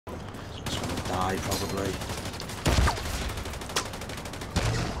die, probably.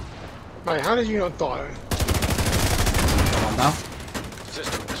 Mate, how did you not die? Come on down.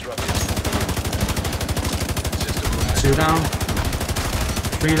 System disrupted. 2 down.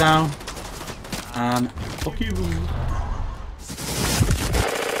 3 down. And fuck you.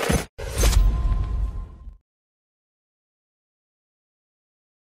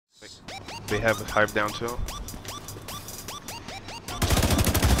 They have a hive down too.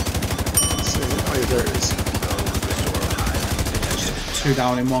 So, oh yeah, there it is. 2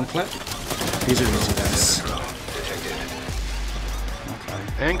 down in 1 clip. These are easy guys.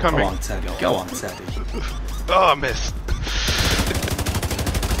 Okay. Incoming. Go on, Teddy. Go on, Teddy. Oh, I missed.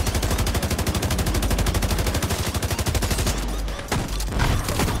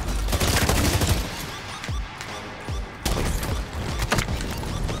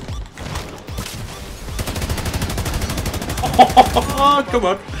 Oh, come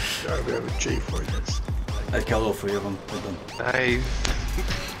on. Gotta be able to G for this. I killed all 3 of them. Well done. Nice.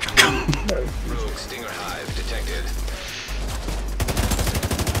 Rogue Stinger Hive detected.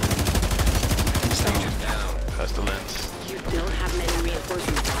 He's down. Down. Pestilence. You don't have many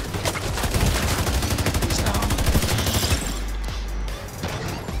reinforcements on. He's down.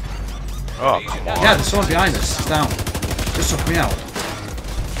 Oh, come on. Yeah, there's someone behind us. He's down. Just took me out.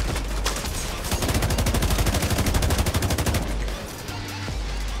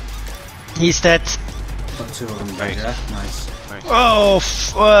 He's dead. Got 2 of them dead, yeah? Nice. Oh,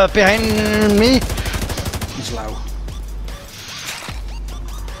 behind me. He's low.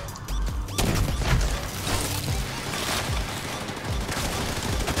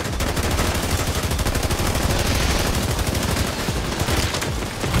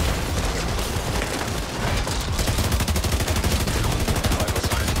 Vital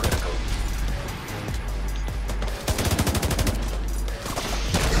signs critical.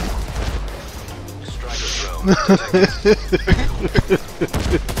 Striker drone detected.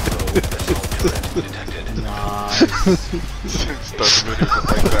 Rogue assault turret detected. Nice. Start the video just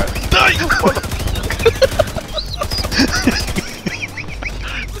like that. Die, you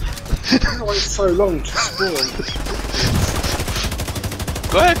Why it's so long to spawn?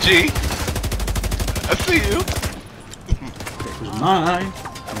 Go ahead, G. I see you. It was mine.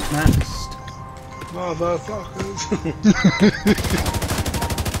 Who's next? Motherfuckers.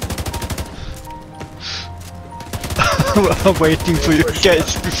 I'm waiting for you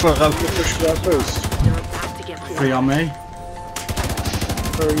guys before I'm. Push for that boost. You're about to get 3 on me.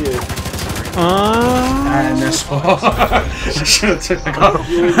 Where are you? And this 4. I should have took the gun.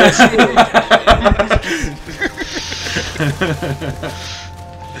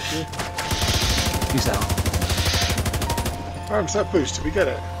 He's down. How much that boost? Did we get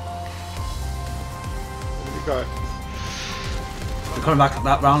it? Where did we go? We're coming back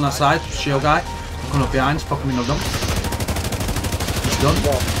that round that side. Shield guy. I'm coming up behind. Fucking me no dump. He's done.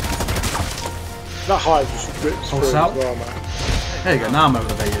 Well, that hive just rips Full through as cell. well, man. There you go. Now I'm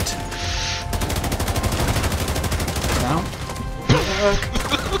motivated. Down.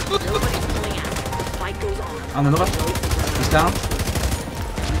 Nobody's pulling out. Fight goes on. And another. He's down.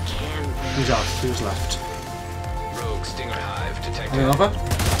 You can. Who's off? Who's left? Rogue Stinger Hive And detected. another.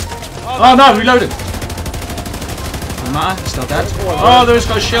 Oh no! Reloading. Doesn't matter. He's still dead. Oh, there's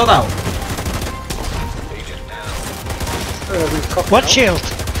got a shield out. Agent down. We've cocked What out. shield?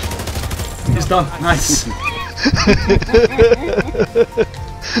 He's done. Nice.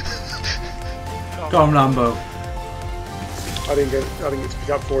 Go on, Rambo. I didn't get to pick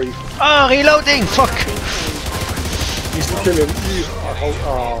up for you. Oh, reloading! Fuck! He's Kill him. You.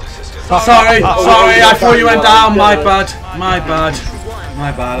 Sorry, sorry. I thought you went down. My bad. My bad.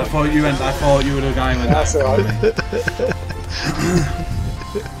 My bad. I thought you went. I thought you were the guy who went down. That's alright.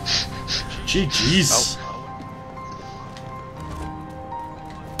 GG's.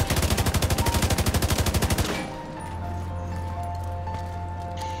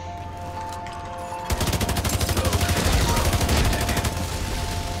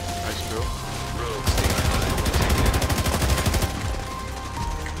 Nice kill. Rogue Stinger Hive detected.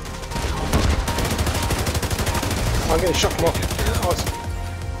 I'm getting shot from off.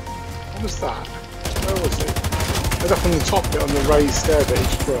 What was that? Where was it? It was up on the top bit on the raised stair bit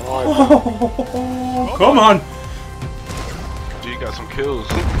just for a hive. Oh, come on. G got some kills.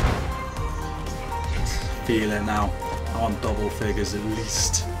 Feel it now. I want double figures at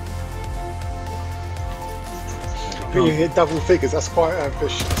least. When you hit double figures, that's quite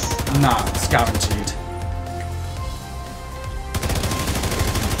ambitious. Nah, it's guaranteed.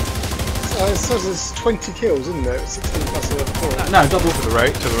 It says there's 20 kills, isn't there? 16 plus 11 points. No, double. To the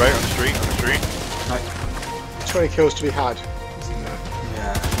right, on the street, on the street. Like, 20 kills to be had, isn't there?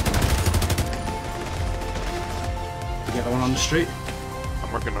 yeah. Going on the street.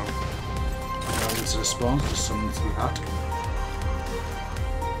 I'm working on it. Going into the spawn. There's something to be had.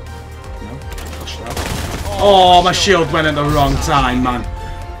 No. Push that. Oh, my shield went at the wrong time, man.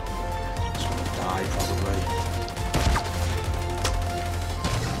 Just gonna die probably.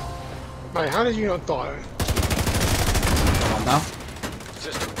 Mate, how did you not die? Come on down.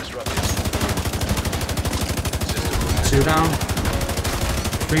 System disrupted. 2 down.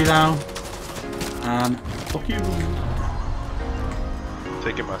 3 down. And fuck you.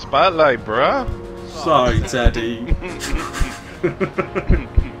 Taking my spotlight, bruh. Sorry, Teddy.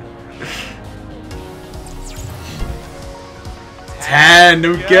 10,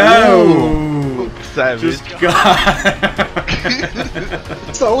 we go! Savage. Just go!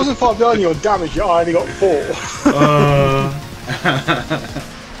 So I wasn't far behind you on damage, yet I only got 4. You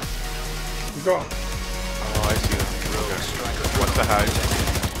got. Oh, I see them. Okay. What's the high?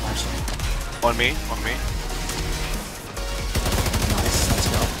 On me, on me. Nice, let's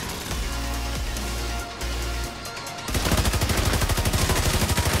go.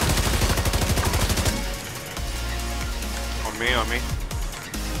 On me, on me.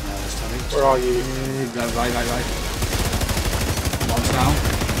 Where are you? Right. One's down.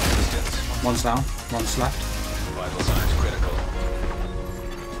 One's down. One's left. Vital signs critical.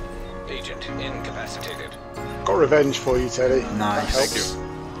 Agent incapacitated. Got revenge for you, Teddy. Nice. Thank you.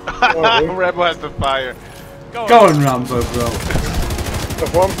 Alright, Rebel has the fire. Go on, Rambo, bro.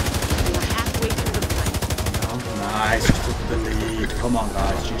 Got one. You're halfway through the fight. Nice, took the lead. Come on,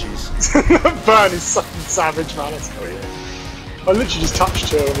 guys, GG's. Burn is fucking savage, man. That's great. I literally just touched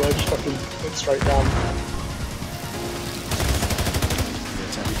her and I just fucking went straight down.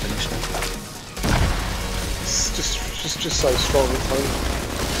 It's every finished it. It's just so strong. It's like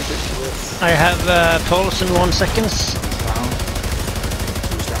ridiculous. I have pulse in 1 second. Down.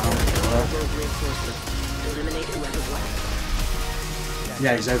 Who's down? Eliminate whoever's left.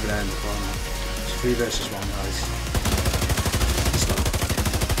 Yeah, he's over there in the corner. It's 3 versus 1, guys.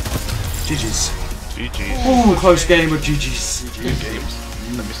 GG's. GG's. Ooh, close game with GG's. Good games.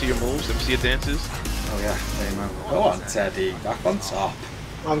 Let me see your moves, let me see your dances. Oh yeah, there you go. Go on, Teddy. Back on top.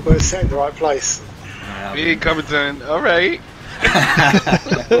 I'm going to set in the right place. Hey, Covington. Alright.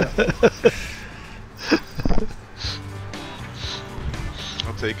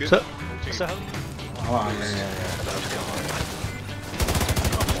 I'll take it. So, Oh, yeah.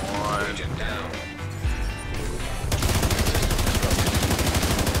 Agent down.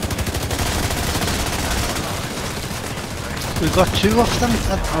 we've got 2 of them.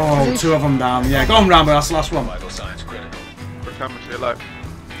 Oh, 2 of them down. Yeah, go on, Rambo. That's the last one. Vital signs critical. We're coming, stay alive.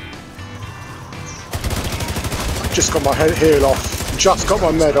 Just got my heal off. Just got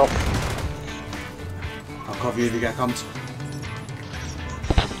my med off. I'll cover you if you get comms.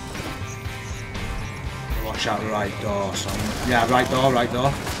 Watch out, right door, son. Yeah, right door. Rogue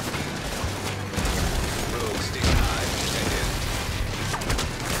Stinger Hive detected.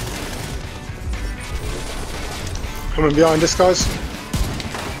 Coming behind us, guys.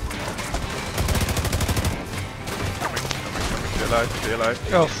 Stay alive.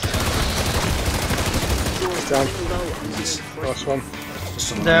 Oh, Down. Low. Last one. There's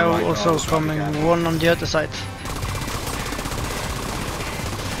someone they're on the right also door as well coming. again. One on the other side.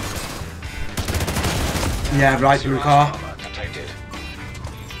 Yeah, right through the car. Armor detected.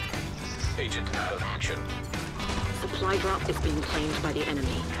 Agent out of action. Supply drop is being claimed by the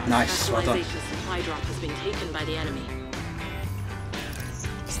enemy. Nice, well done. Specialization supply drop has been taken by the enemy.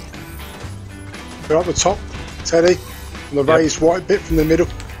 We're at the top, Teddy. On the raised white bit from the middle.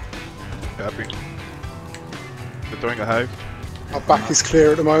 Copy. They're throwing a hive. Our back is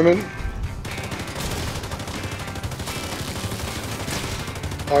clear at the moment.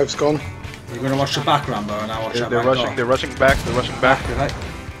 Hive's gone. You're going to watch the back, Rambo, and I'll watch that They're back rushing. door. They're rushing back. They're rushing back. Right.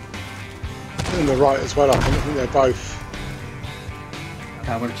 And the right as well, I think they're both.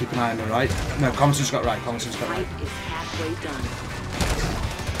 Okay, I'm going to keep an eye on the right. No, Compton's got right. Compton's got right. Fight is halfway done.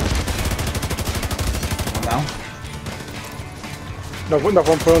 One down. No, another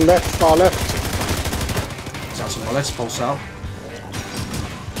one put on left, far left. Is that some bullets? Pulse out.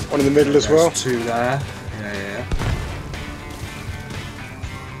 One in the middle as There's well. 2 there. Yeah.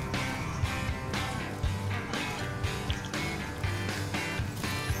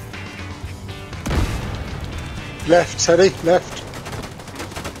 Left, Teddy, left.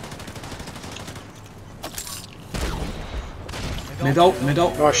 Middle.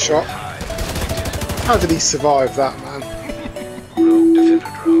 Nice shot. How did he survive that, man? Rogue defender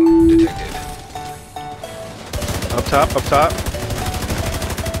drone detected. Up top.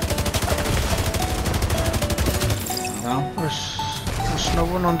 Down. There's no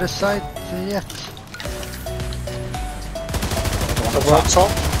one on this side yet. Double up top.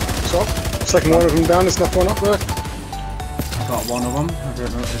 Top. Second one of them down, there's another one up there. I got one of them. I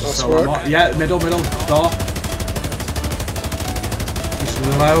don't know if it's Nice still work. on. Yeah, middle, door. Just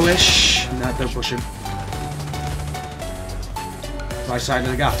lowish. No, don't push him. Right side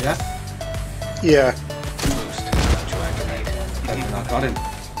of the gap, yeah? Yeah. Boost about to activate. I got him.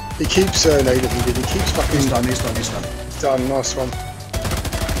 He keeps nading, he did. He keeps fucking He's done, he's done, he's done. done. Nice one. The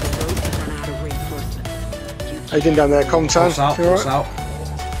road has run out of reinforcements. How you doing down there, Comtan? Pulse out, You pulse alright?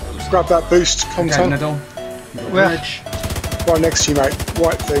 out. Grab that boost, Okay, Comtan. middle. Where? Bridge. Right next to you, mate.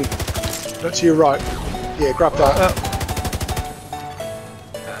 White thing. Look to your right. Yeah, grab that.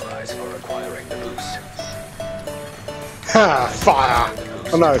 Allies are acquiring the boost. Ha! Fire!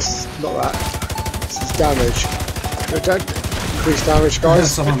 Oh no, it's not that. This is damage. Don't increase damage,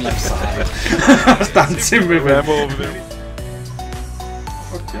 guys. Someone left side. I was dancing with him. Rambo over there.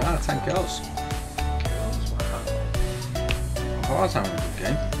 Fuck yeah, 10 kills. I was having a good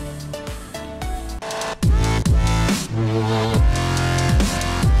game.